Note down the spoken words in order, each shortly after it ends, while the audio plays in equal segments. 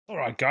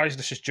Right, guys,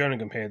 this is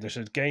jerninhgam here. There's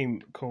a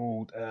game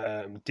called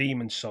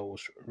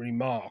Souls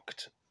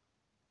Remarked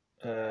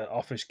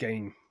Office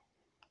Game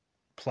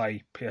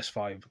Play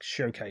PS5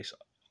 Showcase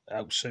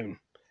out soon.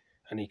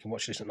 And you can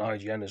watch this on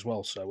IGN as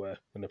well, so I'm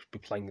going to be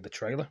playing the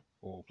trailer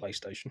or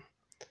PlayStation.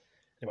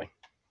 Anyway,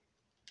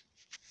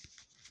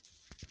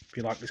 if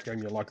you like this game,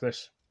 you'll like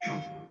this.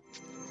 I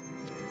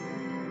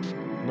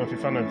don't know if you're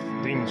a fan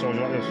of Demon Souls,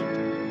 you like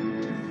this.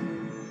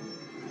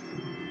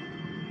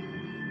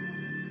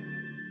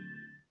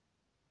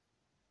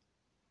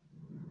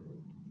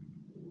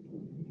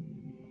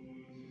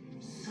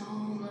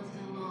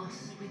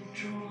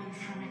 Withdrawn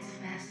from its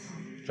vessel.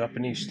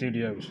 Japanese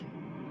studios.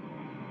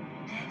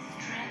 Let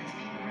strength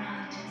be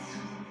granted so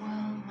the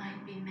world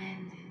might be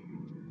mended.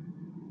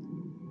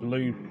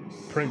 Blue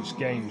Prince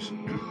Games. Soul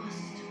of the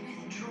lost,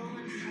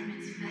 withdrawn from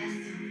its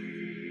vessel.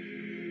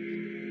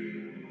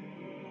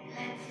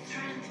 Let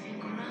strength be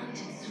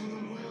granted so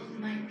the world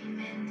might be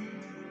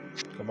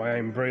mended. Got my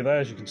aim brew there,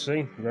 as you can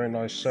see. Very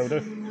nice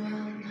soda.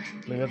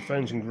 Blue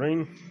headphones in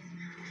green.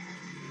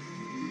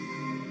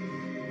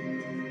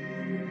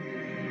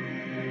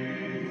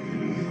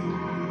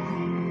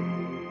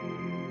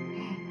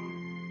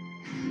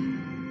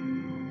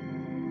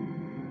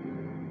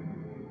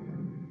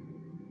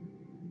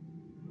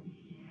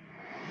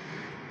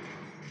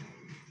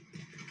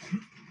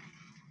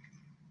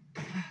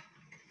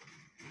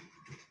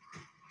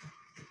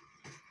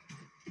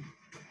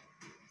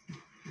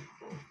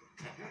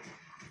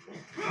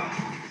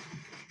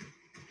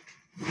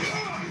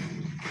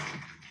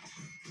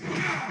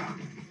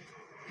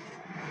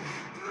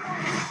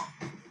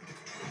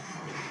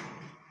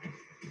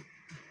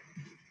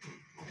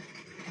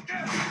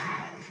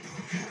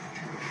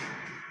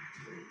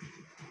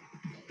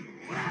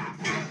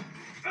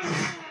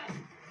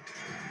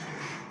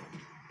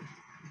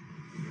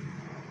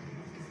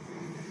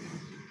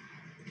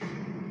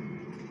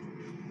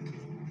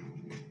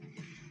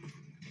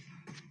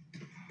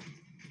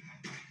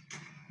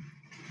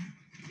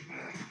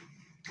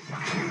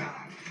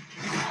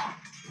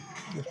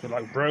 It's a bit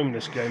like Rome,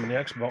 this game on the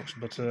Xbox,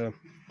 but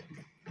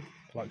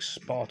like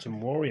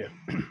Spartan Warrior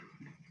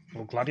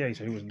or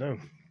Gladiator, who would know?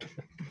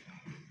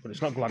 But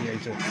it's not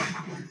Gladiator.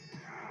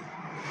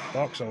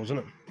 Dark Souls, isn't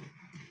it?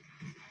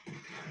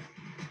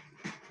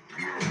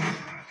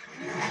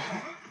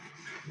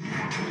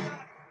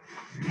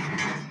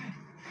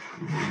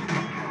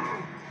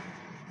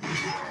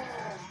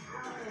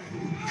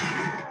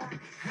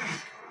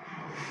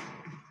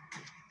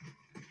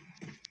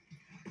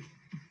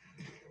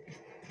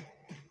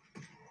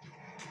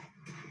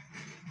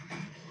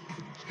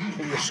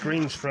 I think the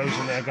screen's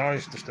frozen there,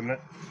 guys. Just a minute.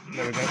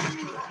 There we go.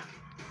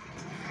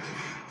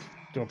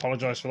 Do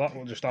apologise for that.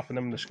 We'll just happen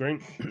them on the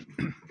screen.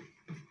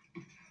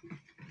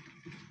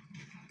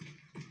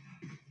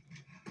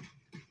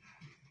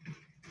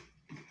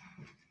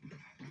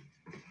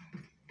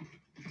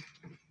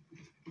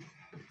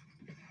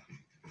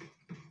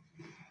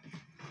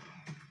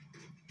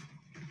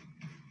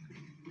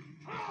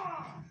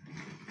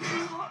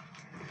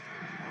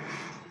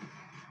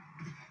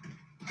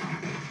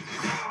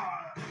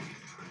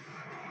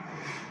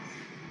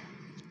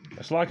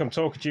 It's like I'm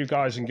talking to you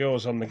guys and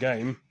girls on the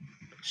game,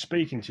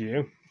 speaking to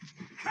you,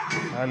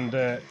 and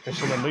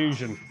it's an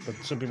illusion. But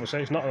some people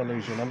say it's not an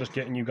illusion. I'm just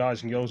getting you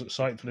guys and girls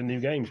excited for the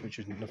new games, which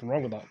is nothing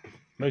wrong with that.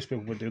 Most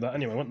people would do that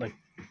anyway, wouldn't they?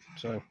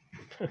 So.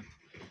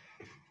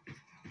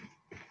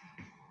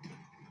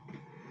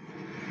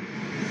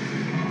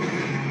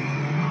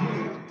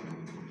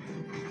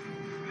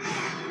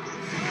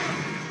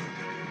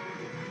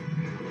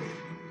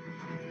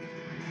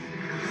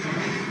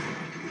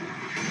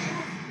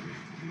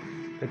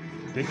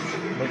 Big,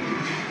 look.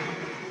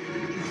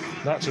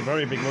 That's a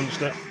very big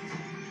monster.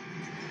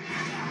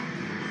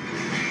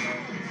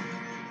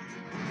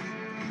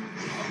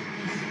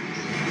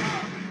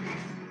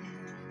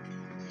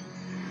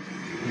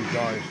 You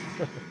guys.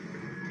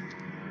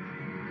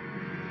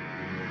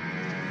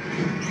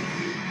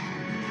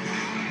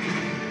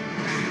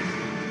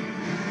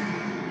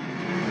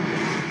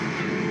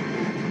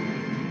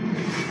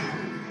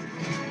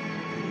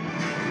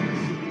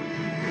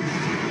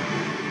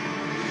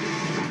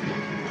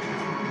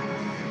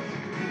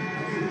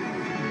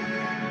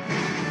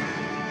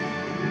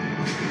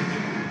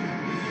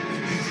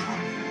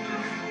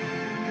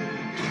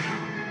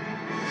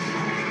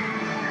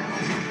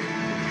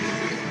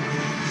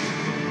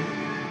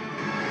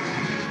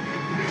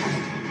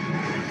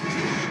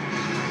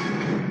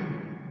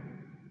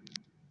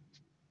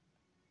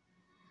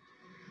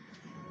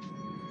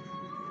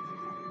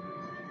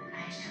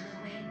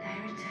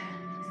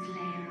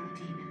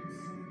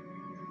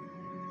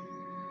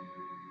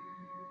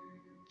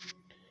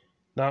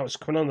 Now it's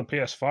coming on the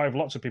PS5.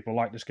 Lots of people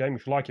like this game.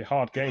 If you like your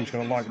hard games, you're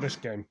going to like this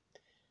game.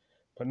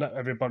 But not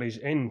everybody's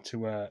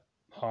into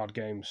hard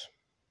games.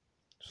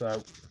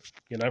 So,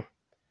 you know,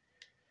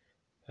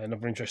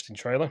 another interesting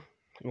trailer.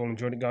 You all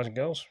enjoyed it, guys and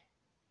girls?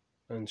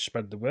 And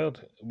spread the word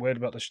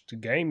about this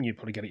game. You'd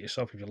probably get it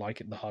yourself if you like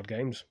it, the hard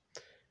games.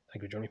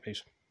 Thank you for joining.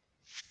 Peace.